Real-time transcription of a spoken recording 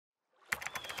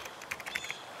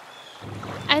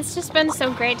It's just been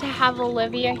so great to have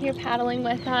Olivia here paddling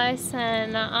with us,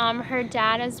 and her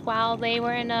dad as well. They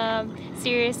were in a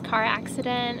serious car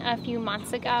accident a few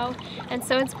months ago, and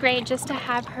so it's great just to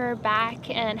have her back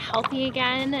and healthy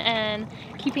again and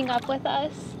keeping up with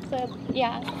us. So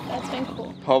yeah, that's been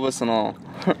cool. Pelvis and all.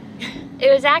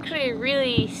 It was actually a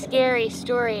really scary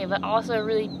story, but also a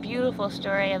really beautiful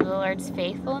story of the Lord's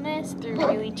faithfulness through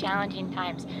really challenging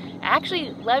times. I actually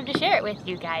love to share it with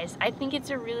you guys. I think it's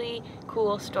a really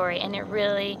cool story, and it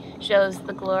really shows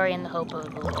the glory and the hope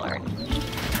of the Lord.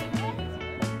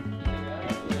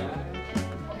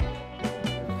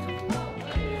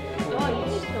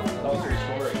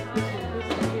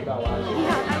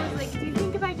 Yeah, I was like, do you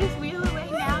think if I just wheel away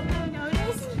now, they'll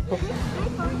notice?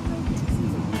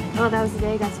 Oh, that was the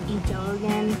day I got to eat Jello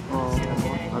again. Oh,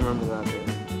 I remember that day.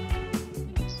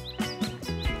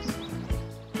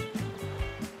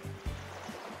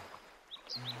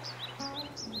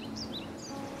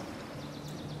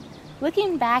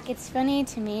 Looking back, it's funny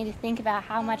to me to think about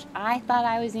how much I thought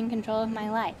I was in control of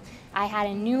my life. I had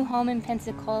a new home in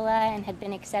Pensacola and had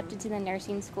been accepted to the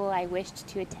nursing school I wished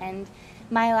to attend.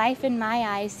 My life in my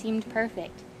eyes seemed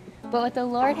perfect. But what the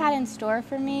Lord had in store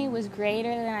for me was greater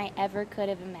than I ever could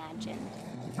have imagined.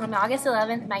 On August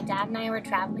 11th, my dad and I were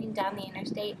traveling down the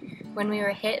interstate when we were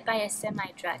hit by a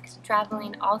semi-truck,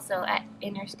 traveling also at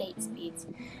interstate speeds.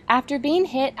 After being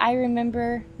hit, I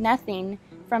remember nothing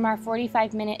from our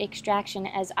 45-minute extraction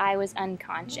as I was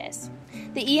unconscious.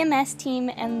 The EMS team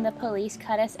and the police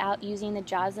cut us out using the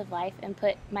jaws of life and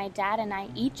put my dad and I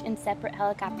each in separate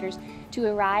helicopters to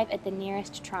arrive at the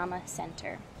nearest trauma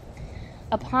center.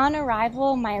 Upon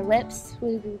arrival, my lips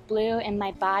were blue and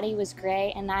my body was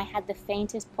gray, and I had the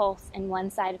faintest pulse in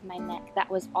one side of my neck that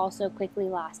was also quickly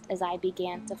lost as I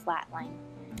began to flatline.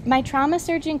 My trauma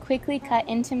surgeon quickly cut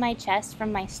into my chest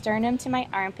from my sternum to my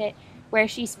armpit, where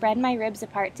she spread my ribs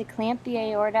apart to clamp the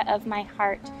aorta of my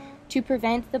heart to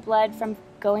prevent the blood from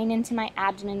going into my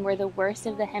abdomen where the worst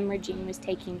of the hemorrhaging was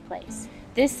taking place.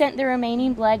 This sent the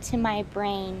remaining blood to my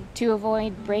brain to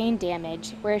avoid brain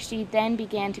damage, where she then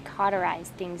began to cauterize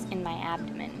things in my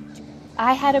abdomen.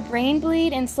 I had a brain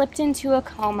bleed and slipped into a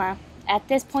coma. At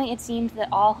this point, it seemed that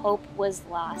all hope was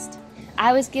lost.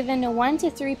 I was given a 1 to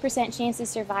 3% chance of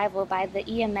survival by the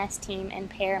EMS team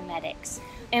and paramedics.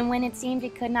 And when it seemed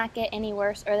it could not get any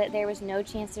worse or that there was no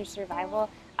chance of survival,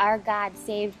 our God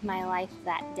saved my life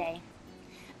that day.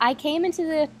 I came into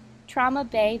the trauma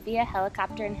bay via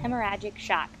helicopter in hemorrhagic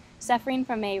shock, suffering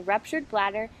from a ruptured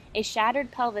bladder, a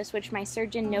shattered pelvis which my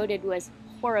surgeon noted was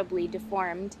horribly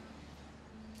deformed,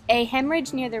 a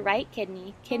hemorrhage near the right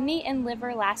kidney, kidney and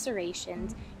liver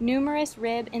lacerations, numerous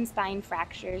rib and spine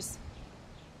fractures,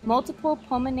 multiple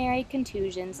pulmonary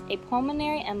contusions, a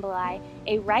pulmonary emboli,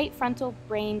 a right frontal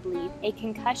brain bleed, a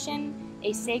concussion,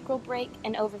 a sacral break,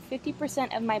 and over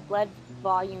 50% of my blood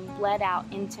volume bled out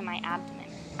into my abdomen.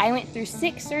 I went through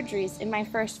 6 surgeries in my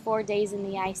first 4 days in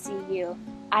the ICU.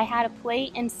 I had a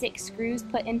plate and 6 screws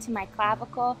put into my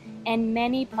clavicle and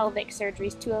many pelvic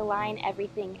surgeries to align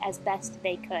everything as best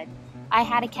they could. I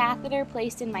had a catheter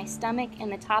placed in my stomach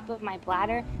and the top of my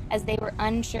bladder as they were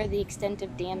unsure the extent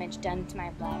of damage done to my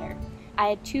bladder. I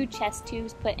had 2 chest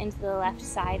tubes put into the left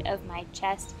side of my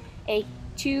chest,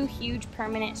 2 huge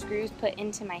permanent screws put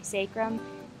into my sacrum,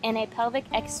 and a pelvic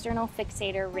external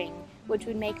fixator ring, which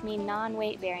would make me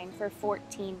non-weight bearing for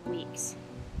 14 weeks.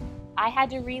 I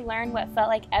had to relearn what felt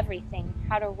like everything: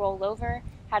 how to roll over,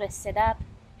 how to sit up,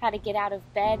 how to get out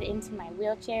of bed into my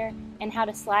wheelchair, and how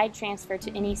to slide transfer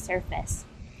to any surface.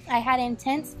 I had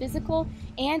intense physical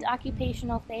and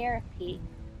occupational therapy,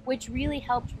 which really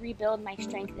helped rebuild my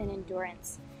strength and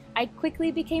endurance. I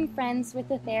quickly became friends with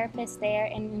the therapists there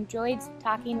and enjoyed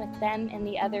talking with them and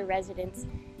the other residents.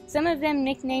 Some of them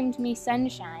nicknamed me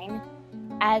Sunshine,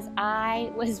 as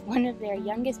I was one of their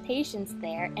youngest patients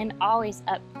there and always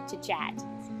up to chat.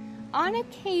 On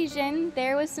occasion,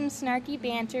 there was some snarky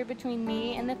banter between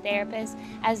me and the therapist,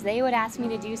 as they would ask me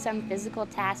to do some physical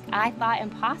task I thought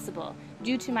impossible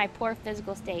due to my poor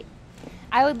physical state.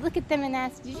 I would look at them and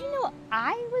ask, "Did you know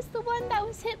I was the one that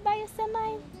was hit by a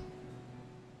semi?"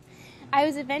 I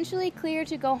was eventually cleared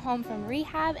to go home from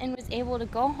rehab and was able to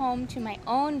go home to my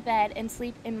own bed and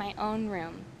sleep in my own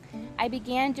room. I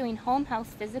began doing home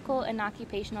health physical and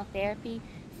occupational therapy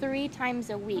 3 times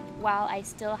a week while I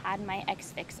still had my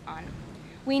X-Fix on.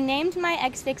 We named my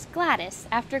X-Fix Gladys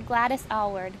after Gladys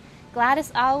Aylward.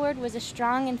 Gladys Aylward was a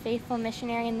strong and faithful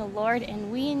missionary in the Lord,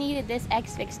 and we needed this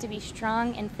X-Fix to be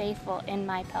strong and faithful in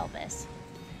my pelvis.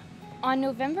 On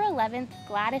November 11th,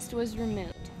 Gladys was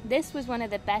removed. This was one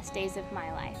of the best days of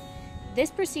my life.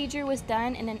 This procedure was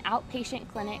done in an outpatient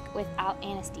clinic without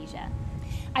anesthesia.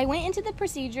 I went into the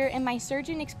procedure and my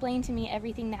surgeon explained to me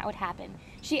everything that would happen.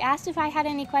 She asked if I had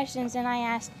any questions and I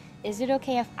asked, "Is it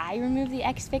okay if I remove the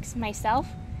X-Fix myself?"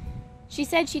 She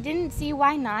said she didn't see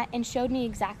why not and showed me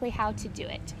exactly how to do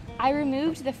it. I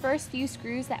removed the first few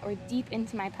screws that were deep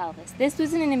into my pelvis. This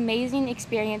was an amazing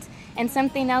experience and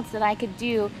something else that I could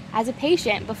do as a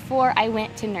patient before I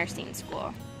went to nursing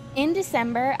school. In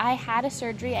December, I had a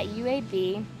surgery at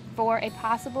UAB for a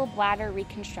possible bladder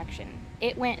reconstruction.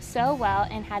 It went so well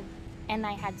and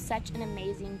I had such an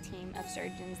amazing team of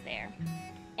surgeons there.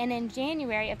 And in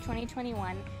January of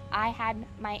 2021, I had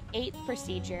my 8th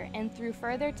procedure, and through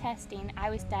further testing, I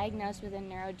was diagnosed with a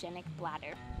neurogenic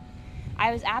bladder.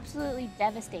 I was absolutely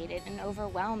devastated and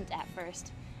overwhelmed at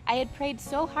first. I had prayed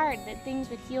so hard that things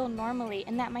would heal normally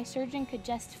and that my surgeon could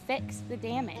just fix the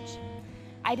damage.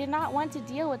 I did not want to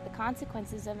deal with the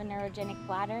consequences of a neurogenic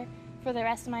bladder for the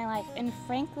rest of my life, and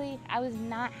frankly, I was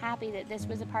not happy that this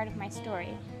was a part of my story.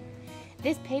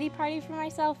 This pity party for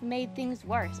myself made things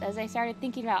worse as I started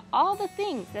thinking about all the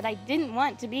things that I didn't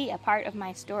want to be a part of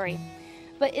my story.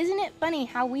 But isn't it funny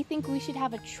how we think we should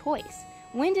have a choice?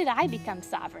 When did I become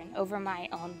sovereign over my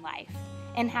own life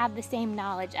and have the same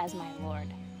knowledge as my Lord?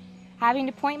 Having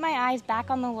to point my eyes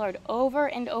back on the Lord over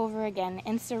and over again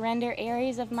and surrender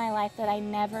areas of my life that I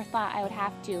never thought I would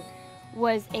have to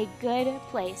was a good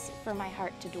place for my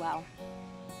heart to dwell.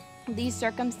 These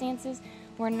circumstances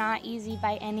were not easy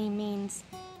by any means.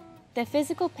 The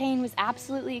physical pain was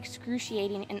absolutely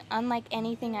excruciating and unlike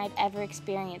anything I'd ever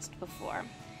experienced before.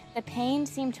 The pain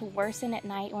seemed to worsen at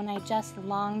night when I just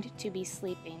longed to be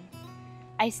sleeping.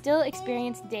 I still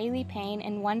experience daily pain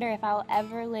and wonder if I will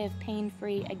ever live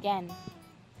pain-free again.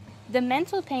 The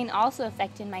mental pain also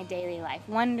affected my daily life,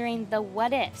 wondering the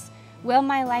what ifs. Will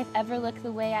my life ever look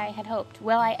the way I had hoped?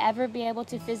 Will I ever be able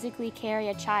to physically carry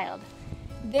a child?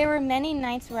 There were many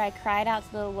nights where I cried out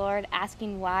to the Lord,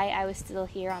 asking why I was still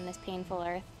here on this painful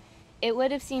earth. It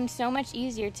would have seemed so much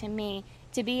easier to me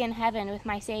to be in heaven with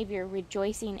my Savior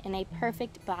rejoicing in a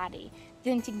perfect body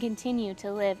than to continue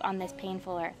to live on this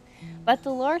painful earth. But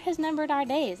the Lord has numbered our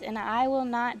days, and I will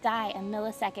not die a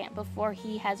millisecond before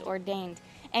He has ordained.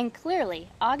 And clearly,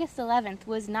 August 11th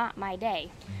was not my day.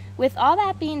 With all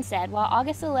that being said, while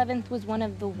August 11th was one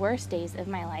of the worst days of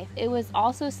my life, it was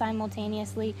also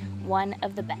simultaneously one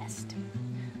of the best.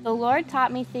 The Lord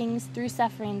taught me things through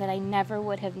suffering that I never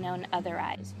would have known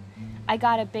otherwise. I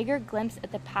got a bigger glimpse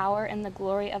at the power and the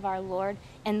glory of our Lord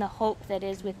and the hope that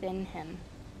is within Him.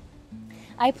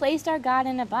 I placed our God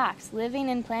in a box, living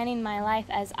and planning my life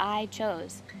as I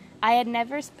chose. I had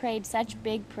never prayed such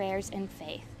big prayers in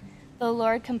faith. The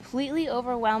Lord completely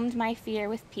overwhelmed my fear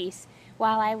with peace,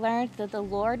 while I learned that the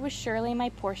Lord was surely my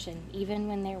portion, even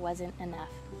when there wasn't enough.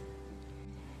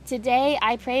 Today,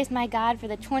 I praise my God for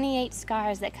the 28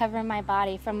 scars that cover my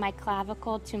body from my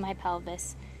clavicle to my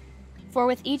pelvis. For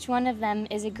with each one of them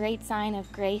is a great sign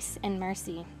of grace and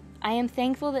mercy. I am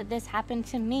thankful that this happened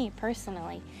to me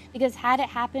personally, because had it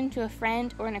happened to a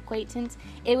friend or an acquaintance,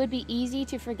 it would be easy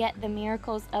to forget the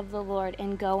miracles of the Lord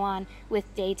and go on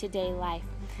with day-to-day life.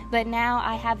 But now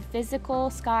I have physical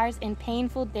scars and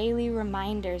painful daily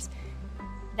reminders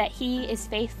that He is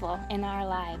faithful in our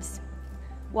lives.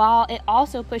 While it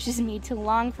also pushes me to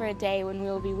long for a day when we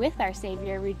will be with our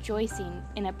Savior, rejoicing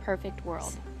in a perfect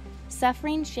world.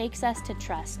 Suffering shakes us to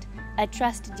trust, a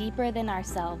trust deeper than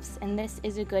ourselves, and this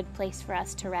is a good place for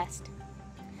us to rest.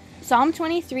 Psalm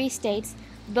 23 states,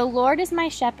 "The Lord is my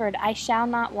shepherd, I shall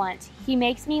not want. He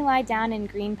makes me lie down in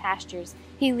green pastures.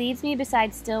 He leads me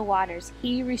beside still waters.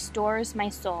 He restores my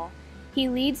soul. He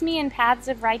leads me in paths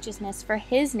of righteousness for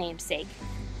His name's sake.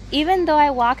 Even though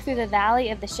I walk through the valley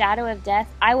of the shadow of death,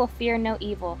 I will fear no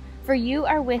evil. For You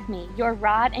are with me. Your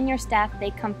rod and Your staff,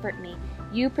 they comfort me.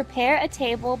 You prepare a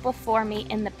table before me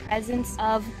in the presence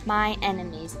of my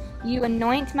enemies. You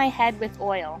anoint my head with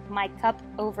oil. My cup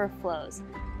overflows.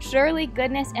 Surely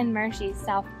goodness and mercy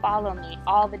shall follow me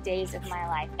all the days of my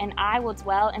life, and I will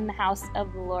dwell in the house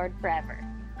of the Lord forever."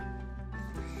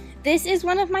 This is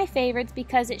one of my favorites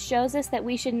because it shows us that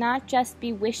we should not just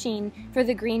be wishing for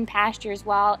the green pastures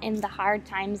while in the hard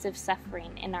times of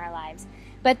suffering in our lives,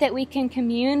 but that we can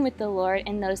commune with the Lord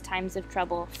in those times of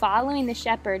trouble, following the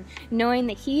shepherd, knowing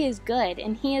that He is good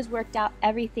and He has worked out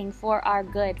everything for our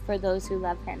good for those who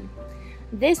love Him.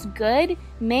 This good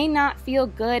may not feel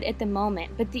good at the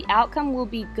moment, but the outcome will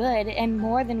be good and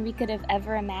more than we could have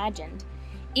ever imagined.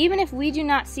 Even if we do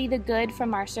not see the good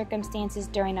from our circumstances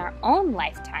during our own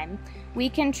lifetime, we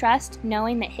can trust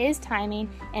knowing that His timing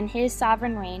and His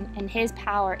sovereign reign and His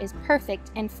power is perfect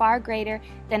and far greater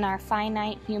than our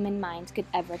finite human minds could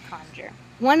ever conjure.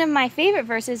 One of my favorite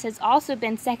verses has also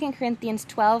been 2 Corinthians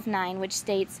 12:9, which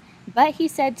states, "But he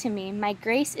said to me, my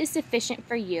grace is sufficient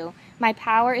for you, my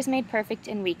power is made perfect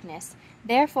in weakness.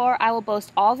 Therefore I will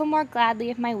boast all the more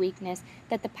gladly of my weakness,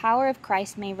 that the power of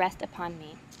Christ may rest upon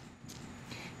me."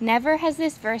 Never has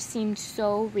this verse seemed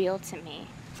so real to me.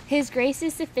 His grace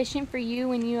is sufficient for you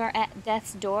when you are at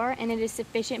death's door, and it is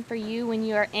sufficient for you when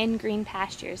you are in green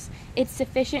pastures. It's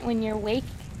sufficient when you're awake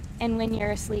and when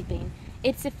you're sleeping.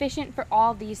 It's sufficient for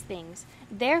all these things.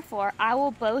 Therefore, I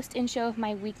will boast and show of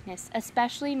my weakness,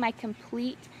 especially my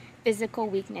complete physical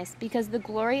weakness, because the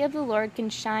glory of the Lord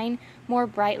can shine more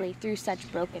brightly through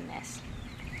such brokenness.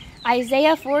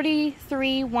 Isaiah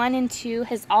 43:1 and 2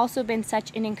 has also been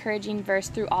such an encouraging verse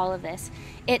through all of this.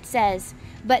 It says,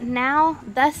 "But now,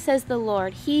 thus says the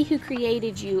Lord, He who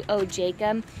created you, O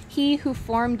Jacob, He who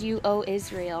formed you, O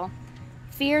Israel.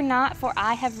 Fear not, for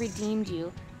I have redeemed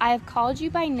you. I have called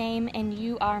you by name, and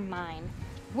you are mine.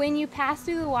 When you pass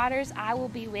through the waters, I will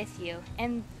be with you,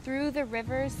 and through the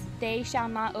rivers, they shall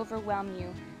not overwhelm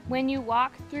you. When you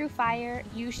walk through fire,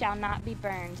 you shall not be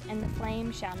burned, and the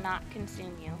flame shall not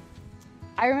consume you."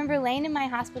 I remember laying in my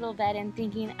hospital bed and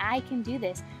thinking, I can do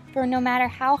this, for no matter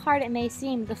how hard it may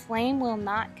seem, the flame will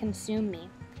not consume me.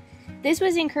 This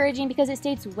was encouraging because it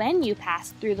states when you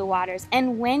pass through the waters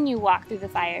and when you walk through the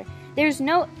fire. There's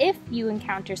no if you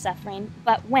encounter suffering,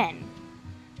 but when.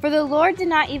 For the Lord did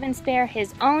not even spare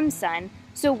his own son,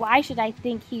 so why should I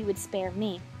think he would spare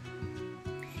me?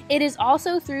 It is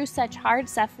also through such hard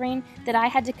suffering that I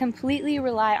had to completely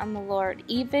rely on the Lord,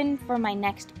 even for my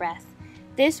next breath.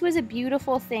 This was a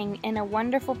beautiful thing and a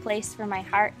wonderful place for my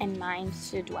heart and mind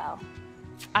to dwell.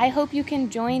 I hope you can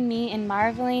join me in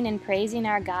marveling and praising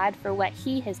our God for what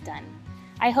He has done.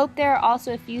 I hope there are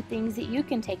also a few things that you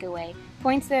can take away,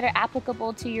 points that are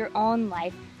applicable to your own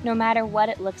life, no matter what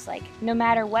it looks like, no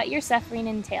matter what your suffering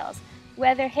entails,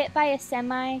 whether hit by a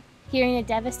semi, hearing a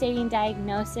devastating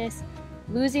diagnosis,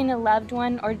 losing a loved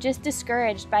one, or just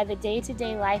discouraged by the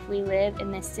day-to-day life we live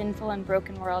in this sinful and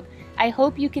broken world. I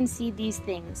hope you can see these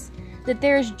things, that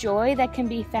there is joy that can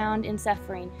be found in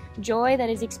suffering, joy that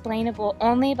is explainable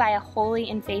only by a holy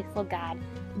and faithful God,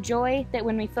 joy that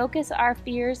when we focus our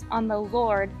fears on the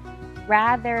Lord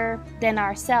rather than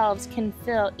ourselves can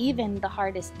fill even the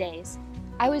hardest days.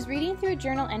 I was reading through a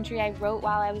journal entry I wrote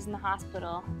while I was in the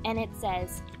hospital, and it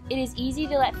says, "It is easy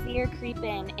to let fear creep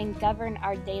in and govern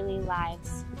our daily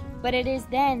lives, but it is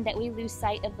then that we lose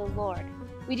sight of the Lord.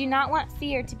 We do not want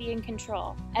fear to be in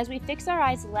control. As we fix our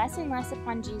eyes less and less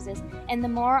upon Jesus and the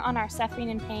more on our suffering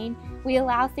and pain, we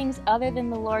allow things other than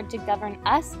the Lord to govern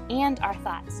us and our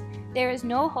thoughts. There is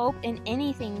no hope in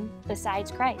anything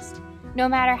besides Christ. No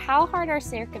matter how hard our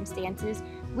circumstances,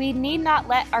 we need not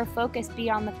let our focus be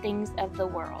on the things of the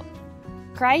world.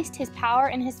 Christ, His power,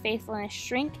 and His faithfulness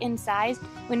shrink in size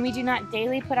when we do not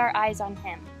daily put our eyes on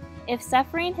Him. If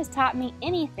suffering has taught me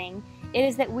anything, it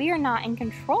is that we are not in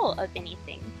control of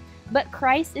anything. But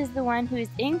Christ is the one who is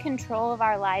in control of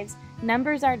our lives,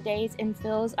 numbers our days, and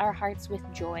fills our hearts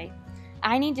with joy.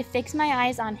 I need to fix my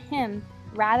eyes on Him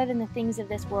rather than the things of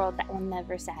this world that will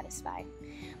never satisfy.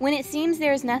 When it seems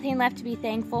there is nothing left to be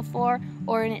thankful for,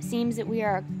 or when it seems that we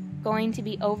are going to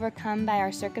be overcome by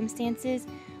our circumstances,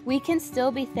 we can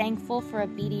still be thankful for a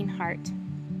beating heart.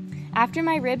 After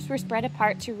my ribs were spread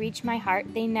apart to reach my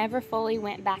heart, they never fully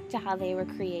went back to how they were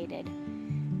created.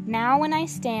 Now when I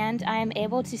stand, I am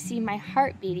able to see my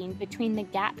heart beating between the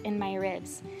gap in my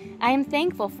ribs. I am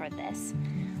thankful for this.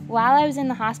 While I was in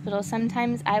the hospital,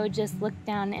 sometimes I would just look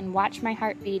down and watch my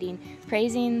heart beating,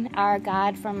 praising our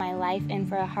God for my life and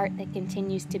for a heart that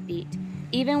continues to beat.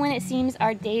 Even when it seems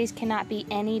our days cannot be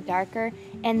any darker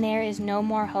and there is no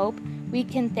more hope, we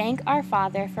can thank our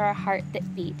Father for a heart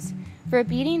that beats. For a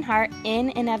beating heart, in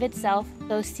and of itself,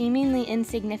 though seemingly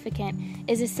insignificant,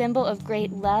 is a symbol of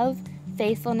great love,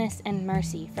 faithfulness, and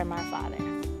mercy from our Father.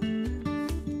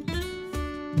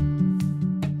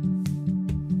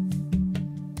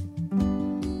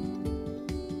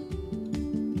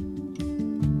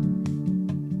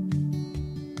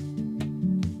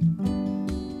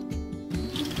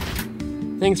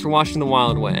 Thanks for watching The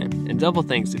Wild Way, and double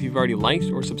thanks if you've already liked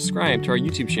or subscribed to our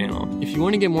YouTube channel. If you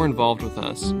want to get more involved with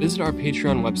us, visit our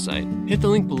Patreon website. Hit the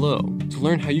link below to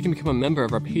learn how you can become a member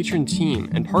of our patron team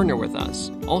and partner with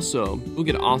us. Also, you'll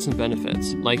get awesome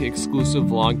benefits like exclusive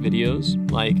vlog videos,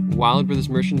 like Wild Brothers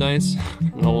merchandise,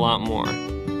 and a lot more.